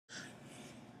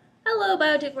Hello,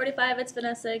 Bio245, it's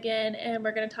Vanessa again, and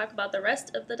we're going to talk about the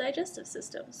rest of the digestive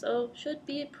system, so should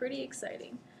be pretty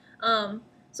exciting.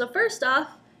 So first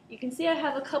off, you can see I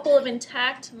have a couple of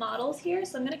intact models here,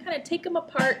 so I'm going to kind of take them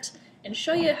apart and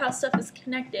show you how stuff is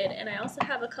connected, and I also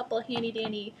have a couple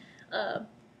handy-dandy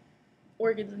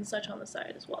organs and such on the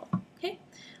side as well. Okay,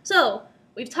 so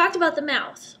we've talked about the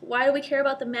mouth. Why do we care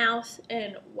about the mouth,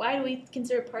 and why do we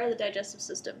consider it part of the digestive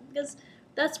system? Because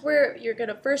that's where you're going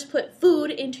to first put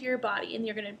food into your body, and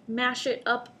you're going to mash it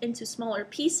up into smaller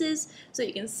pieces so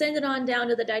you can send it on down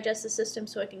to the digestive system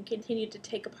so it can continue to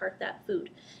take apart that food.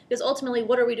 Because ultimately,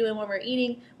 what are we doing when we're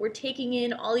eating? We're taking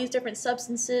in all these different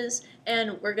substances,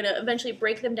 and we're going to eventually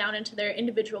break them down into their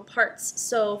individual parts.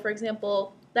 So, for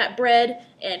example, that bread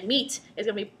and meat is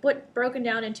going to be broken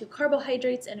down into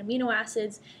carbohydrates and amino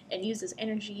acids and used as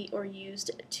energy or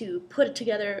used to put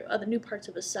together other new parts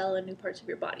of a cell and new parts of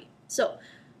your body. So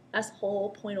that's the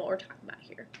whole point of what we're talking about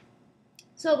here.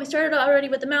 So we started already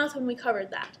with the mouth when we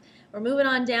covered that. We're moving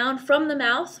on down from the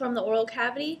mouth, from the oral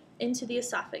cavity, into the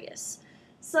esophagus.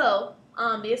 So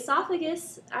the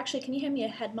esophagus, actually, can you hand me a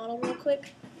head model real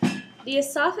quick? The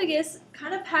esophagus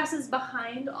kind of passes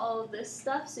behind all of this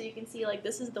stuff, so you can see like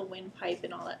this is the windpipe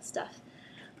and all that stuff.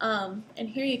 And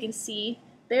here you can see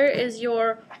there is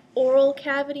your oral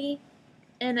cavity,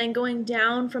 and then going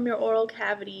down from your oral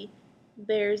cavity,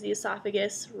 there's the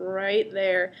esophagus right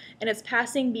there, and it's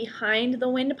passing behind the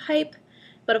windpipe,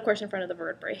 but of course in front of the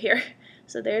vertebrae here.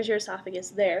 So there's your esophagus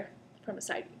there from a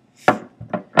side view.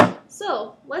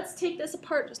 So let's take this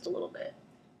apart just a little bit,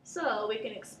 so we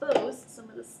can expose some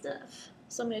of the stuff.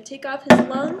 So I'm going to take off his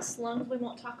lungs. Lungs we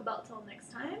won't talk about till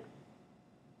next time.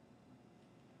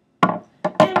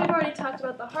 And we've already talked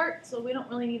about the heart, so we don't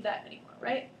really need that anymore,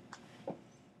 right?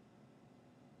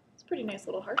 It's a pretty nice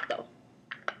little heart, though.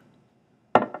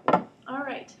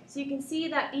 Alright, so you can see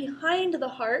that behind the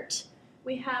heart,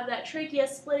 we have that trachea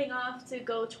splitting off to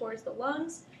go towards the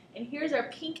lungs. And here's our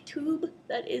pink tube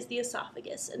that is the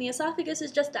esophagus. And the esophagus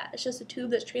is just that. It's just a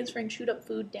tube that's transferring chewed up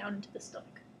food down into the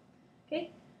stomach.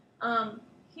 Okay?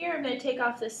 Here I'm going to take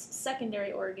off this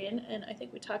secondary organ, and I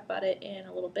think we talked about it in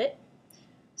a little bit,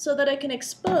 so that I can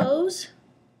expose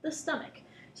the stomach.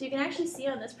 So you can actually see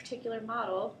on this particular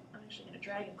model, I'm actually going to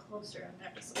drag him closer. I'm going to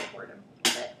have to support him a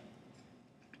little bit.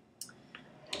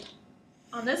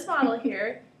 On this model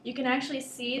here, you can actually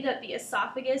see that the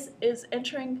esophagus is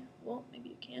entering, well, maybe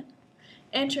you can,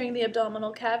 entering the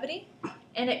abdominal cavity,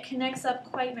 and it connects up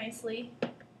quite nicely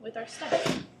with our stomach.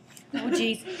 Oh,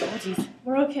 geez. Oh, geez.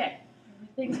 We're okay.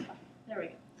 Everything's fine. There we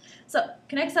go. So,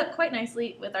 connects up quite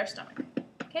nicely with our stomach.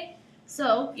 Okay?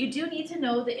 So, you do need to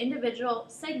know the individual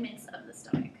segments of the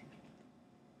stomach.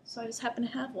 So, I just happen to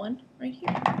have one right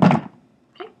here.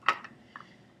 Okay?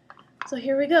 So,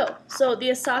 here we go. So, the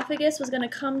esophagus was going to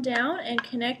come down and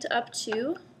connect up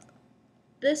to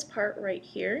this part right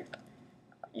here.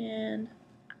 And,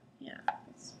 yeah,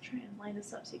 let's try and line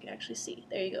this up so you can actually see.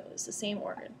 There you go. It's the same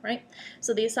organ, right?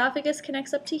 So, the esophagus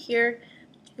connects up to here.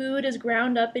 Food is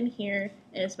ground up in here,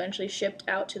 and it's eventually shipped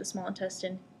out to the small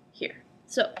intestine here.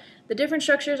 So the different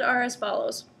structures are as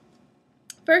follows.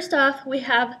 First off, we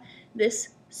have this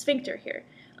sphincter here.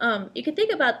 You can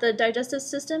think about the digestive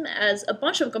system as a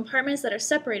bunch of compartments that are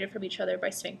separated from each other by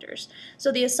sphincters.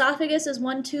 So the esophagus is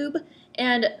one tube,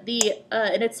 and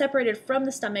it's separated from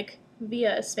the stomach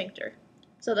via a sphincter.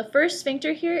 So the first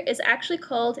sphincter here is actually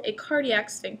called a cardiac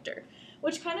sphincter,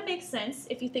 which kind of makes sense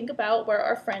if you think about where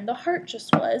our friend the heart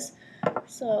just was.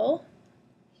 So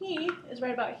he is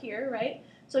right about here, right?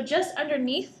 So just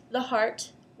underneath the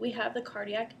heart, we have the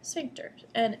cardiac sphincter.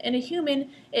 And in a human,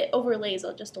 it overlays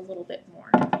just a little bit more.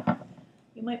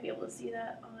 You might be able to see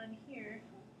that on here,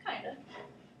 kind of.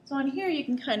 So on here, you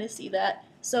can kind of see that.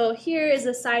 So here is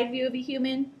a side view of a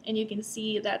human, and you can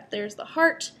see that there's the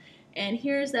heart, and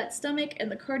here's that stomach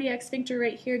and the cardiac sphincter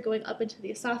right here going up into the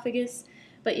esophagus.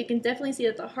 But you can definitely see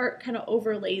that the heart kind of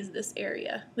overlays this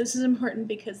area. This is important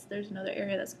because there's another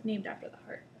area that's named after the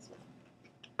heart as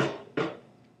well.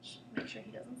 Make sure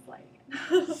he doesn't slide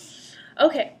again.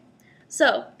 Okay,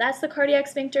 so that's the cardiac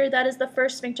sphincter. That is the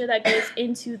first sphincter that goes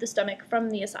into the stomach from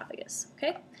the esophagus.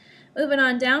 Okay, moving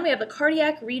on down, we have the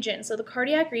cardiac region. So the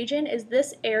cardiac region is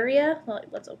this area. Well,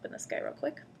 let's open this guy real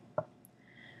quick.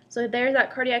 So there's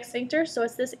that cardiac sphincter, so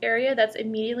it's this area that's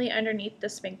immediately underneath the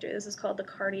sphincter. This is called the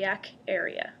cardiac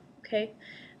area, okay?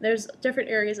 There's different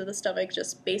areas of the stomach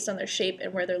just based on their shape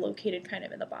and where they're located kind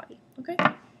of in the body, okay?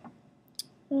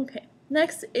 Okay,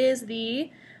 next is the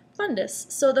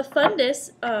fundus. So the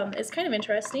fundus is kind of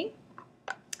interesting.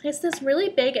 It's this really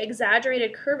big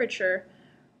exaggerated curvature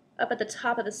up at the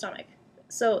top of the stomach.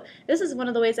 So this is one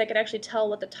of the ways I could actually tell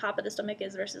what the top of the stomach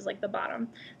is versus like the bottom.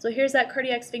 So here's that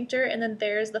cardiac sphincter, and then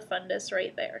there's the fundus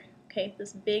right there. Okay,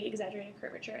 this big exaggerated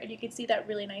curvature, and you can see that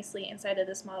really nicely inside of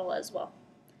this model as well.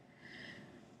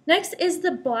 Next is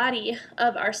the body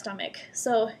of our stomach.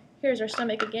 So here's our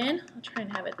stomach again. I'll try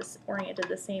and have it oriented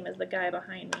the same as the guy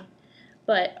behind me.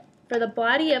 But for the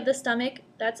body of the stomach,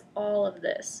 that's all of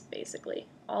this, basically.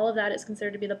 All of that is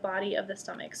considered to be the body of the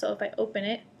stomach. So if I open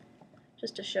it,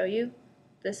 just to show you,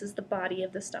 this is the body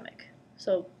of the stomach.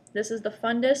 So this is the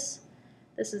fundus,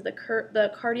 this is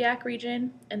the cardiac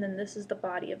region, and then this is the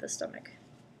body of the stomach.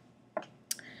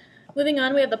 Moving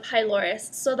on, we have the pylorus.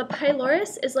 So the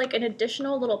pylorus is like an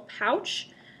additional little pouch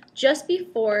just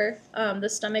before the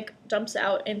stomach dumps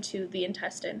out into the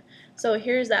intestine. So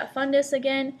here's that fundus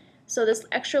again. So this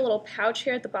extra little pouch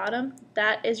here at the bottom,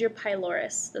 that is your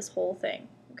pylorus, this whole thing,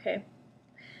 okay?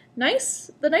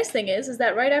 The nice thing is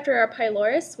that right after our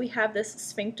pylorus, we have this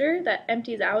sphincter that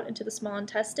empties out into the small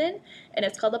intestine, and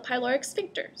it's called the pyloric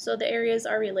sphincter. So the areas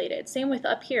are related. Same with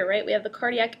up here, right? We have the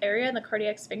cardiac area and the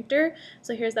cardiac sphincter.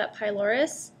 So here's that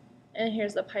pylorus, and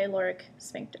here's the pyloric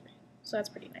sphincter. So that's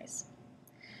pretty nice.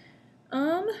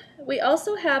 We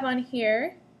also have on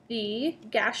here the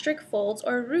gastric folds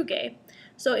or rugae.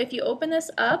 So if you open this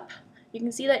up, you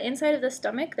can see that inside of the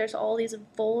stomach, there's all these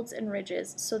folds and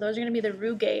ridges. So those are going to be the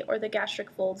rugae or the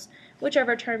gastric folds,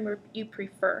 whichever term you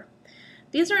prefer.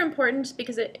 These are important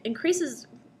because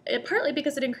partly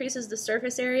because it increases the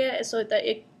surface area, so that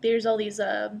there's all these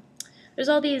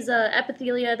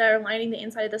epithelia that are lining the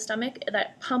inside of the stomach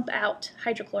that pump out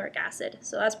hydrochloric acid.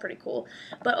 So that's pretty cool.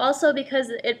 But also because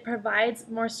it provides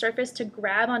more surface to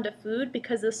grab onto food,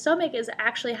 because the stomach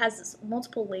actually has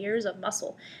multiple layers of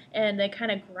muscle, and they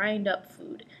kind of grind up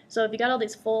food. So if you got all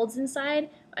these folds inside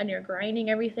and you're grinding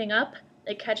everything up,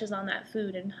 it catches on that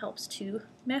food and helps to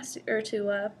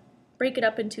break it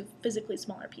up into physically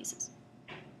smaller pieces.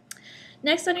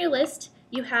 Next on your list,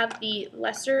 you have the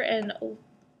lesser and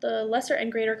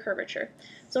greater curvature.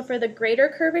 So for the greater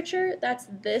curvature, that's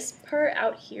this part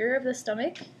out here of the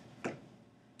stomach.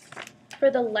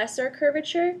 For the lesser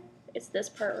curvature, it's this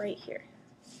part right here.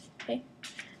 Okay?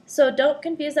 So don't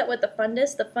confuse that with the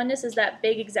fundus. The fundus is that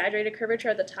big exaggerated curvature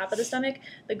at the top of the stomach.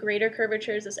 The greater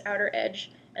curvature is this outer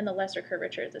edge, and the lesser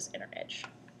curvature is this inner edge.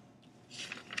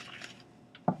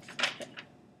 Okay.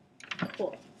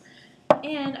 Cool.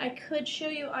 And I could show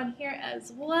you on here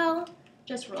as well,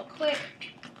 just real quick,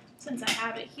 since I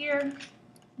have it here,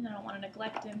 and I don't want to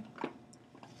neglect him.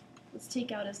 Let's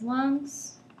take out his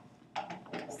lungs.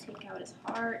 Let's take out his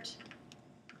heart.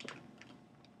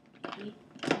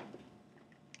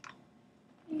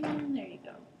 And there you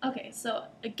go. Okay, so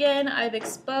again, I've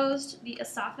exposed the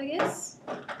esophagus.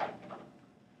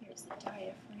 Here's the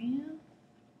diaphragm.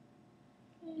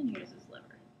 And here's his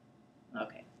liver.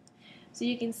 Okay. So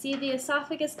you can see the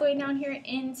esophagus going down here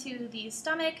into the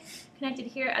stomach, connected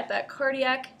here at that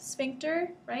cardiac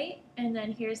sphincter, right? And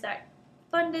then here's that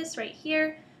fundus right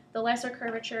here, the lesser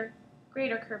curvature,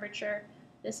 greater curvature.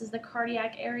 This is the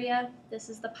cardiac area. This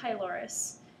is the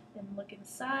pylorus. Then look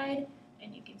inside,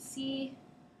 and you can see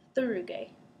the rugae.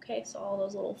 Okay, so all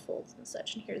those little folds and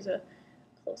such. And here's a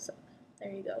close-up.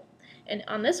 There you go. And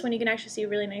on this one, you can actually see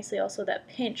really nicely also that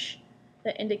pinch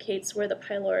that indicates where the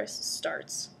pylorus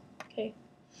starts.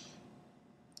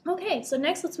 Okay, so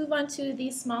next let's move on to the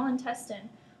small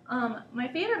intestine. My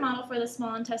favorite model for the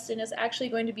small intestine is actually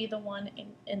going to be the one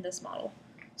in this model.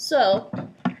 So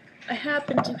I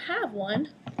happen to have one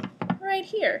right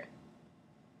here.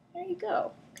 There you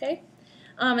go, okay?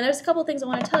 And there's a couple things I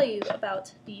want to tell you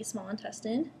about the small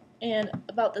intestine and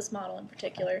about this model in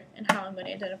particular and how I'm going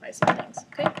to identify some things,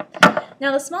 okay?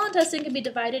 Now the small intestine can be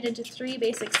divided into 3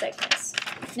 basic segments.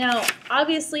 Now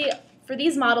obviously for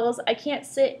these models I can't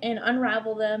sit and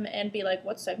unravel them and be like,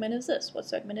 what segment is this? What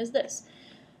segment is this?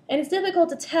 And it's difficult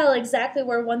to tell exactly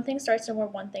where one thing starts and where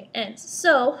one thing ends.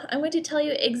 So I'm going to tell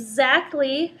you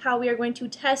exactly how we are going to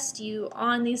test you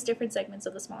on these different segments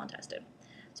of the small intestine.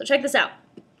 So check this out.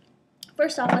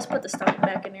 First off, let's put the stomach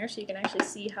back in there so you can actually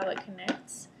see how it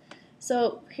connects.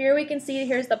 So here we can see,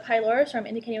 here's the pylorus, I'm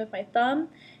indicating with my thumb.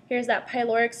 Here's that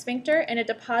pyloric sphincter, and it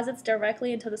deposits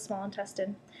directly into the small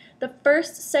intestine. The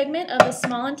first segment of the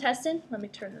small intestine, let me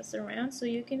turn this around so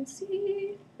you can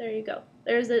see. There you go.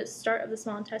 There's the start of the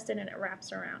small intestine, and it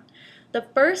wraps around. The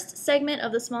first segment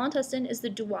of the small intestine is the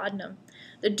duodenum.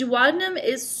 The duodenum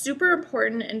is super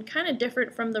important and kind of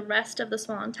different from the rest of the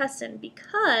small intestine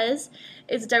because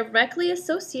it's directly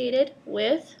associated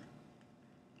with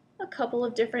a couple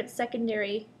of different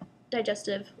secondary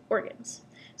digestive organs.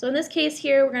 So in this case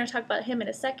here, we're going to talk about him in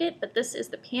a second, but this is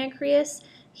the pancreas,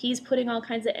 he's putting all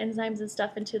kinds of enzymes and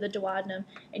stuff into the duodenum,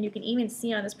 and you can even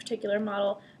see on this particular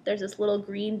model there's this little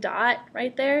green dot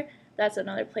right there. That's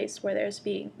another place where there's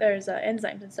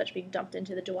enzymes and such being dumped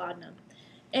into the duodenum.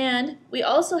 And we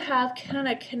also have kind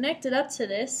of connected up to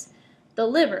this the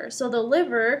liver. So the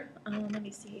liver, let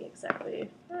me see exactly,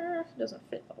 it doesn't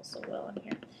fit all so well in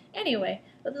here. Anyway,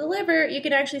 but the liver, you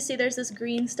can actually see there's this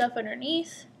green stuff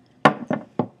underneath,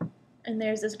 and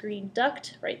there's this green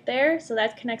duct right there. So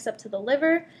that connects up to the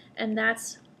liver, and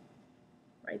that's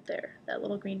right there, that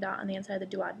little green dot on the inside of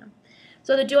the duodenum.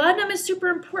 So the duodenum is super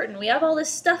important. We have all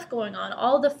this stuff going on.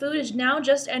 All the food is now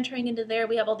just entering into there.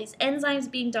 We have all these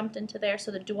enzymes being dumped into there.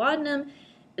 So the duodenum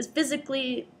is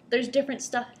physically, there's different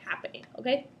stuff happening,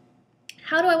 okay?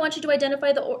 How do I want you to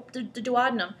identify the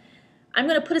duodenum? I'm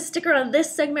going to put a sticker on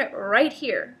this segment right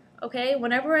here, okay?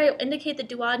 Whenever I indicate the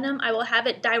duodenum, I will have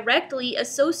it directly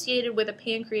associated with a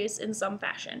pancreas in some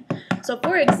fashion. So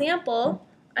for example,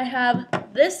 I have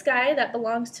this guy that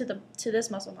belongs to this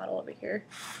muscle model over here.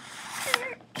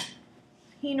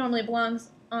 He normally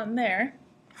belongs on there.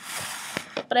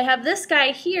 But I have this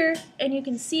guy here, and you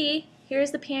can see,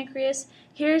 here's the pancreas,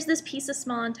 here's this piece of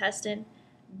small intestine.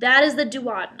 That is the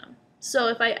duodenum. So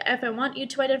if I want you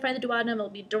to identify the duodenum, it'll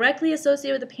be directly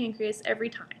associated with the pancreas every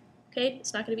time. Okay?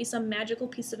 It's not going to be some magical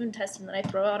piece of intestine that I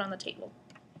throw out on the table.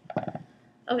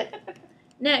 Okay.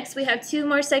 Next, we have two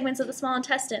more segments of the small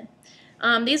intestine.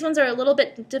 These ones are a little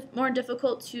bit more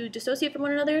difficult to dissociate from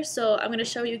one another, so I'm going to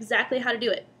show you exactly how to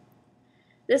do it.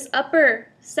 This upper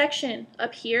section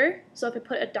up here, so if I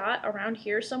put a dot around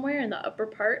here somewhere in the upper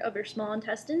part of your small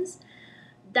intestines,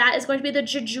 that is going to be the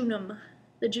jejunum.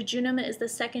 The jejunum is the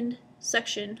second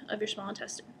section of your small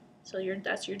intestine. So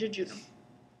that's your jejunum.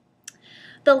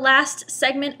 The last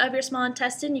segment of your small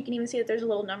intestine, you can even see that there's a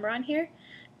little number on here.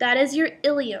 That is your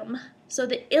ileum. So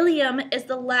the ileum is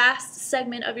the last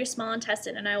segment of your small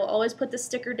intestine, and I will always put the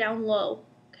sticker down low,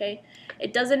 okay?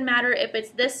 It doesn't matter if it's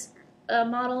this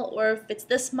model or if it's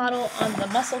this model on the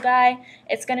muscle guy,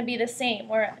 it's going to be the same,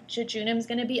 where jejunum is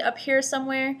going to be up here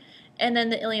somewhere, and then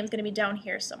the ileum is going to be down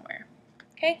here somewhere,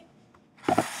 okay?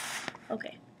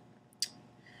 Okay.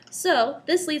 So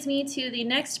this leads me to the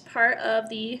next part of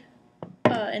the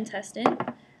intestine.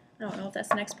 I don't know if that's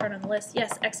the next part on the list.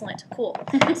 Yes, excellent, cool.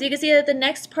 So you can see that the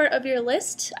next part of your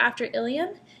list after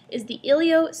ileum is the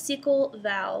ileocecal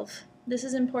valve. This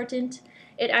is important.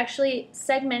 It actually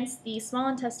segments the small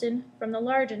intestine from the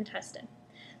large intestine.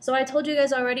 So I told you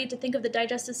guys already to think of the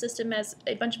digestive system as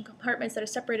a bunch of compartments that are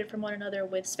separated from one another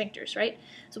with sphincters, right?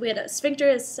 So we had a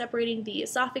sphincter that's separating the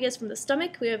esophagus from the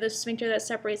stomach. We have a sphincter that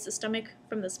separates the stomach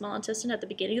from the small intestine at the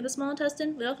beginning of the small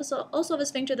intestine. We also have a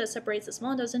sphincter that separates the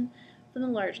small intestine from the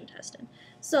large intestine.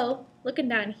 So looking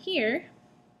down here,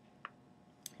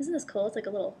 isn't this cool? It's like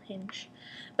a little hinge.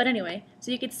 But anyway,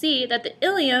 so you can see that the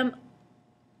ileum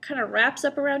kind of wraps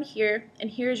up around here,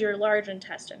 and here's your large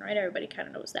intestine, right? Everybody kind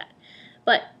of knows that.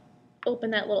 But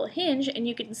open that little hinge, and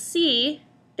you can see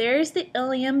there's the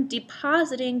ileum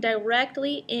depositing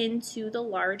directly into the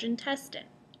large intestine,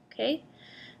 okay?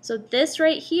 So this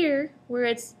right here, where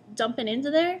it's dumping into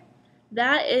there,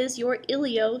 that is your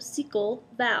ileocecal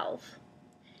valve.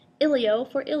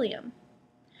 Ileo for ileum.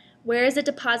 Where is it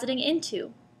depositing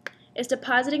into? It's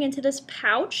depositing into this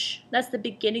pouch. That's the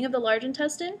beginning of the large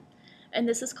intestine. And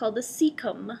this is called the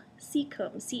cecum.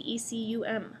 Cecum,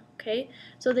 C-E-C-U-M. Okay?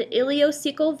 So the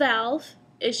ileocecal valve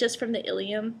is just from the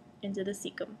ileum into the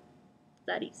cecum.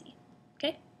 That easy.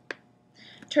 Okay?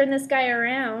 Turn this guy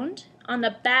around on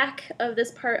the back of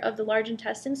this part of the large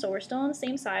intestine. So we're still on the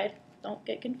same side. Don't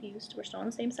get confused. We're still on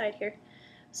the same side here.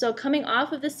 So coming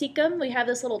off of the cecum, we have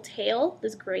this little tail,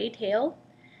 this gray tail.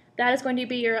 That is going to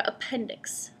be your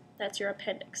appendix. That's your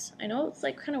appendix. I know it's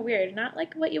like kind of weird, not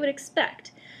like what you would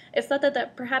expect. It's thought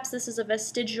that perhaps this is a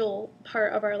vestigial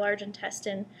part of our large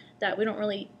intestine that we don't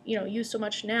really, use so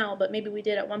much now, but maybe we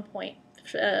did at one point.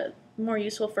 More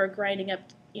useful for grinding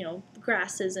up,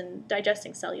 grasses and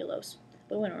digesting cellulose,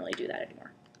 but we don't really do that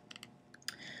anymore.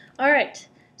 All right,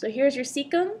 so here's your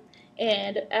cecum.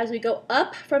 And as we go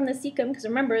up from the cecum, because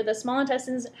remember, the small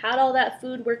intestines had all that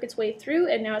food work its way through,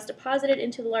 and now it's deposited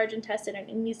into the large intestine, and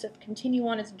it needs to continue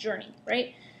on its journey,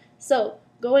 right? So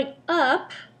going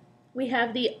up, we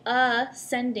have the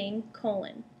ascending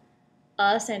colon.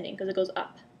 Ascending, because it goes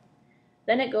up.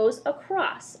 Then it goes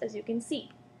across, as you can see.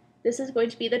 This is going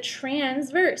to be the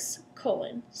transverse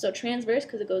colon. So transverse,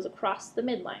 because it goes across the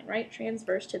midline, right?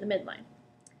 Transverse to the midline.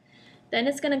 Then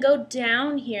it's going to go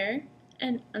down here.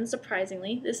 And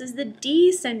unsurprisingly, this is the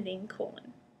descending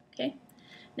colon, okay?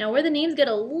 Now where the names get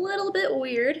a little bit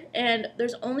weird, and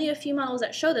there's only a few models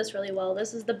that show this really well,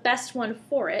 this is the best one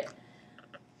for it.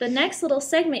 the next little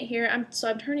segment here, I'm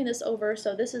turning this over,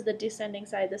 so this is the descending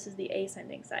side, this is the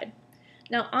ascending side.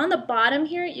 Now on the bottom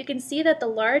here, you can see that the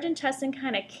large intestine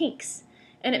kind of kinks,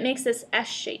 and it makes this S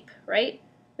shape, right?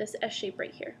 This S shape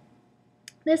right here.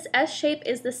 This S shape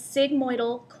is the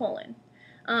sigmoidal colon.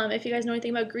 If you guys know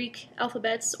anything about Greek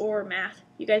alphabets or math,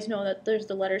 you guys know that there's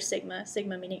the letter sigma,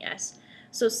 sigma meaning S.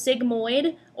 So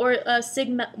sigmoid or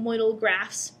sigmoidal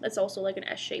grafts, that's also like an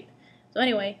S shape. So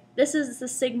anyway, this is the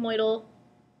sigmoidal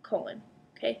colon.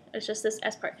 Okay, it's just this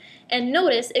S part. And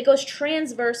notice it goes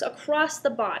transverse across the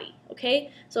body.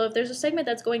 Okay, so if there's a segment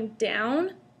that's going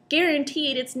down,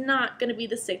 guaranteed it's not going to be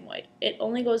the sigmoid. It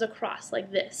only goes across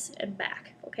like this and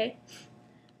back. Okay.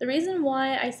 The reason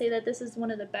why I say that this is one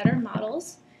of the better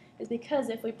models is because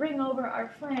if we bring over our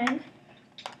friend,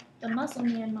 the muscle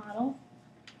man model,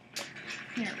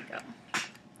 here we go.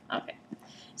 Okay,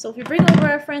 so if we bring over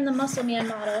our friend, the muscle man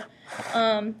model,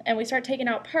 and we start taking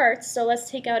out parts, so let's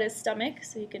take out his stomach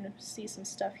so you can see some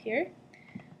stuff here.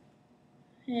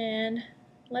 And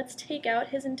let's take out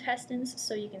his intestines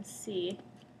so you can see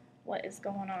what is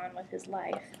going on with his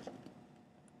life.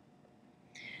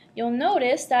 You'll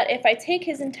notice that if I take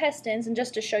his intestines, and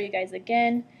just to show you guys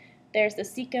again, there's the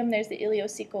cecum, there's the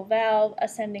ileocecal valve,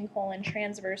 ascending colon,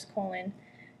 transverse colon,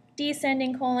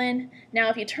 descending colon. Now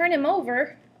if you turn him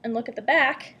over and look at the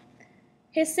back,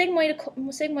 his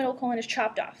sigmoidal colon is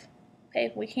chopped off.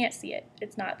 Okay, we can't see it.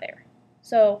 It's not there.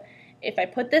 So if I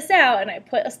put this out and I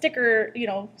put a sticker, you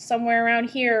know, somewhere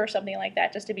around here or something like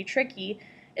that, just to be tricky,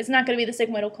 it's not going to be the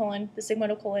sigmoidal colon. The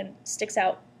sigmoidal colon sticks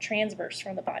out transverse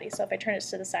from the body. So if I turn it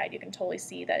to the side, you can totally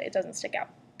see that it doesn't stick out.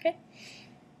 Okay.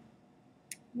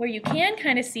 Where you can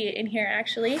kind of see it in here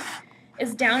actually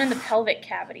is down in the pelvic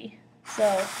cavity.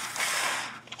 So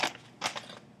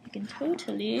you can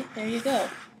totally, there you go.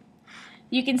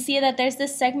 You can see that there's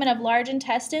this segment of large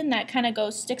intestine that kind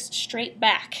of sticks straight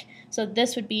back. So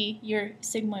this would be your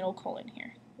sigmoidal colon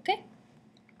here. Okay.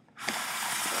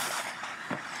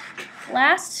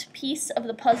 Last piece of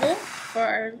the puzzle for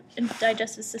our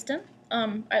digestive system,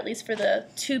 or at least for the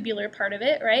tubular part of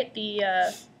it, right,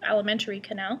 the alimentary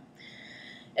canal,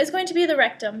 is going to be the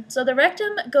rectum. So the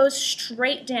rectum goes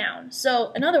straight down.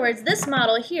 So in other words, this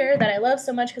model here that I love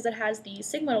so much because it has the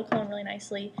sigmoidal colon really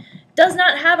nicely, does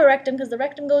not have a rectum because the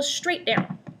rectum goes straight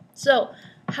down. So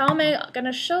how am I going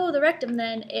to show the rectum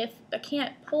then if I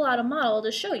can't pull out a model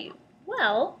to show you?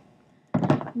 Well,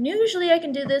 usually I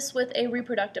can do this with a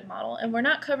reproductive model, and we're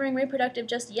not covering reproductive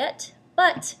just yet,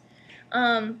 but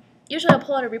usually I'll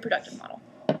pull out a reproductive model.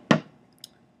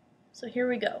 So here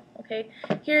we go, okay?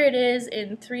 Here it is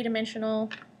in three-dimensional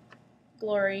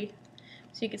glory.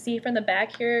 So you can see from the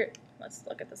back here, let's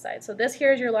look at the side. So this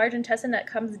here is your large intestine that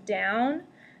comes down.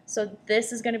 So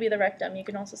this is going to be the rectum. You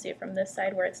can also see it from this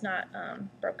side where it's not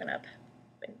broken up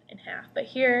in half. But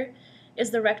here is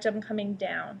the rectum coming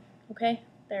down, okay?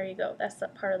 There you go. That's the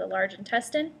part of the large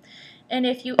intestine. And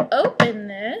if you open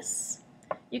this,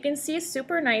 you can see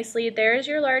super nicely, there's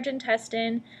your large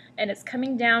intestine, and it's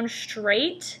coming down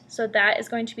straight, so that is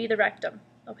going to be the rectum,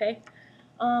 okay?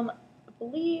 I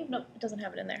believe, nope, it doesn't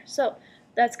have it in there. So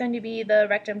that's going to be the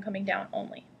rectum coming down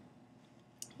only.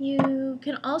 You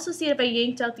can also see it if I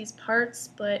yanked out these parts,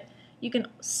 but you can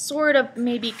sort of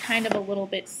maybe kind of a little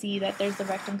bit see that there's the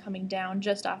rectum coming down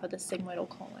just off of the sigmoidal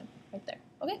colon right there,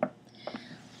 okay?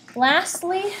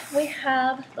 Lastly, we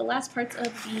have the last parts of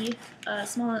the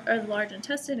the large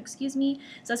intestine, excuse me.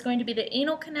 So that's going to be the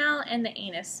anal canal and the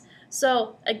anus.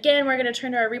 So again, we're going to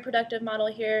turn to our reproductive model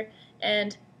here,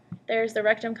 and there's the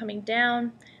rectum coming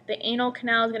down. The anal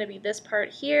canal is going to be this part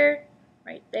here,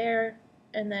 right there,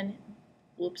 and then,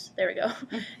 whoops, there we go.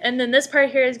 And then this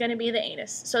part here is going to be the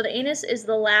anus. So the anus is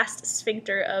the last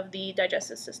sphincter of the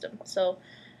digestive system. So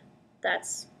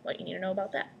that's what you need to know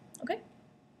about that, okay?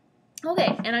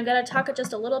 Okay, and I'm going to talk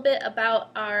just a little bit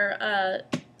about our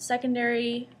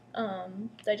secondary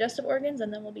digestive organs,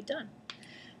 and then we'll be done.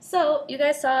 So you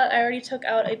guys saw I already took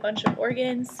out a bunch of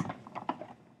organs,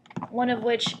 one of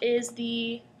which is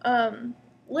the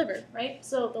liver, right?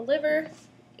 So the liver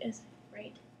is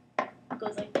right, it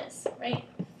goes like this, right?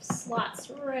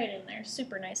 Slots right in there,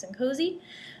 super nice and cozy.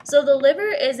 So the liver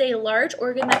is a large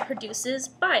organ that produces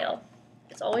bile.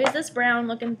 It's always this brown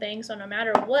looking thing, so no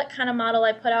matter what kind of model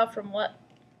I put out from what,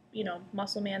 you know,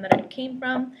 muscle man that I came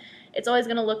from, it's always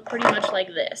going to look pretty much like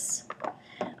this.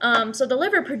 So the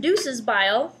liver produces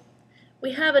bile.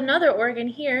 We have another organ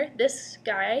here, this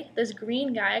guy, this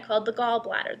green guy called the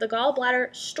gallbladder. The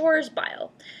gallbladder stores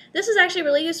bile. This is actually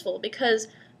really useful because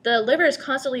the liver is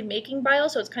constantly making bile,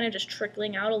 so it's kind of just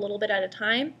trickling out a little bit at a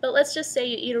time. But let's just say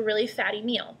you eat a really fatty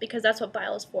meal, because that's what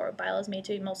bile is for. Bile is made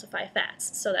to emulsify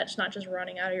fats, so that's not just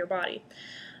running out of your body.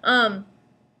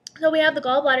 So we have the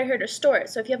gallbladder here to store it.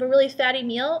 So if you have a really fatty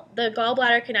meal, the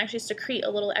gallbladder can actually secrete a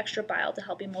little extra bile to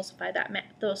help emulsify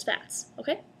those fats.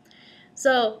 Okay?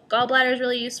 So gallbladder is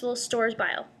really useful, stores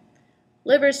bile.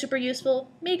 Liver is super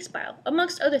useful, makes bile,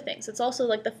 amongst other things. It's also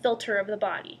like the filter of the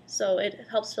body. So it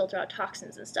helps filter out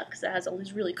toxins and stuff because it has all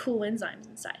these really cool enzymes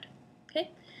inside.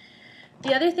 Okay?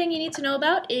 The other thing you need to know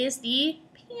about is the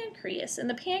pancreas. And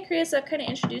the pancreas I've kind of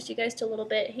introduced you guys to a little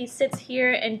bit. He sits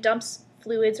here and dumps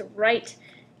fluids right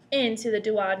into the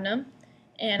duodenum.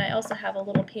 And I also have a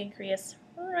little pancreas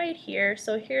right here.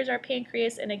 So here's our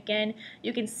pancreas, and again,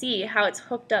 you can see how it's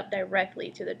hooked up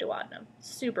directly to the duodenum.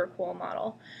 Super cool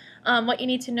model. What you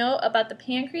need to know about the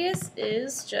pancreas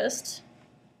is just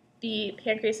the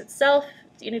pancreas itself.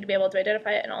 You need to be able to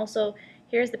identify it, and also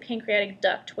here's the pancreatic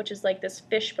duct, which is like this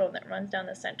fishbone that runs down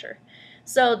the center.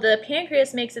 So the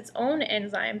pancreas makes its own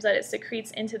enzymes that it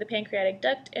secretes into the pancreatic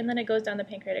duct, and then it goes down the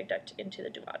pancreatic duct into the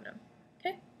duodenum.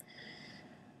 Okay?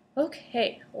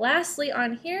 Okay, lastly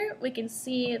on here, we can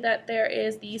see that there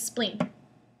is the spleen.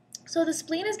 So the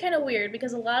spleen is kind of weird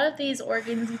because a lot of these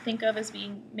organs you think of as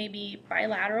being maybe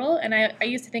bilateral, and I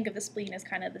used to think of the spleen as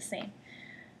kind of the same.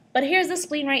 But here's the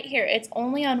spleen right here. It's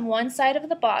only on one side of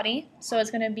the body, so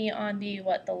it's going to be on the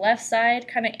left side,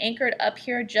 kind of anchored up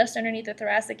here just underneath the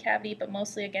thoracic cavity, but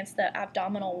mostly against the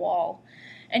abdominal wall.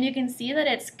 And you can see that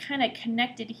it's kind of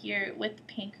connected here with the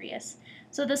pancreas.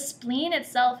 So the spleen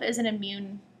itself is an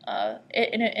immune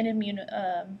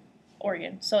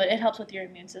organ, so it helps with your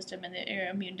immune system and your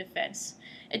immune defense.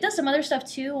 It does some other stuff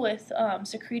too with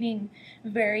secreting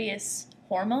various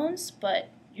hormones, but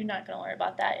you're not going to learn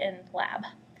about that in lab.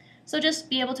 So just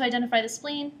be able to identify the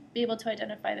spleen, be able to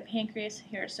identify the pancreas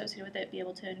here associated with it, be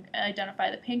able to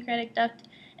identify the pancreatic duct,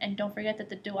 and don't forget that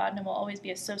the duodenum will always be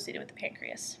associated with the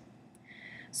pancreas.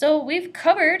 So we've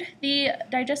covered the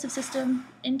digestive system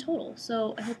in total.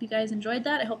 So I hope you guys enjoyed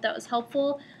that. I hope that was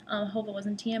helpful. I hope it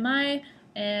wasn't TMI.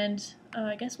 And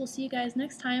I guess we'll see you guys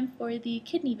next time for the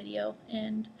kidney video.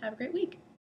 And have a great week.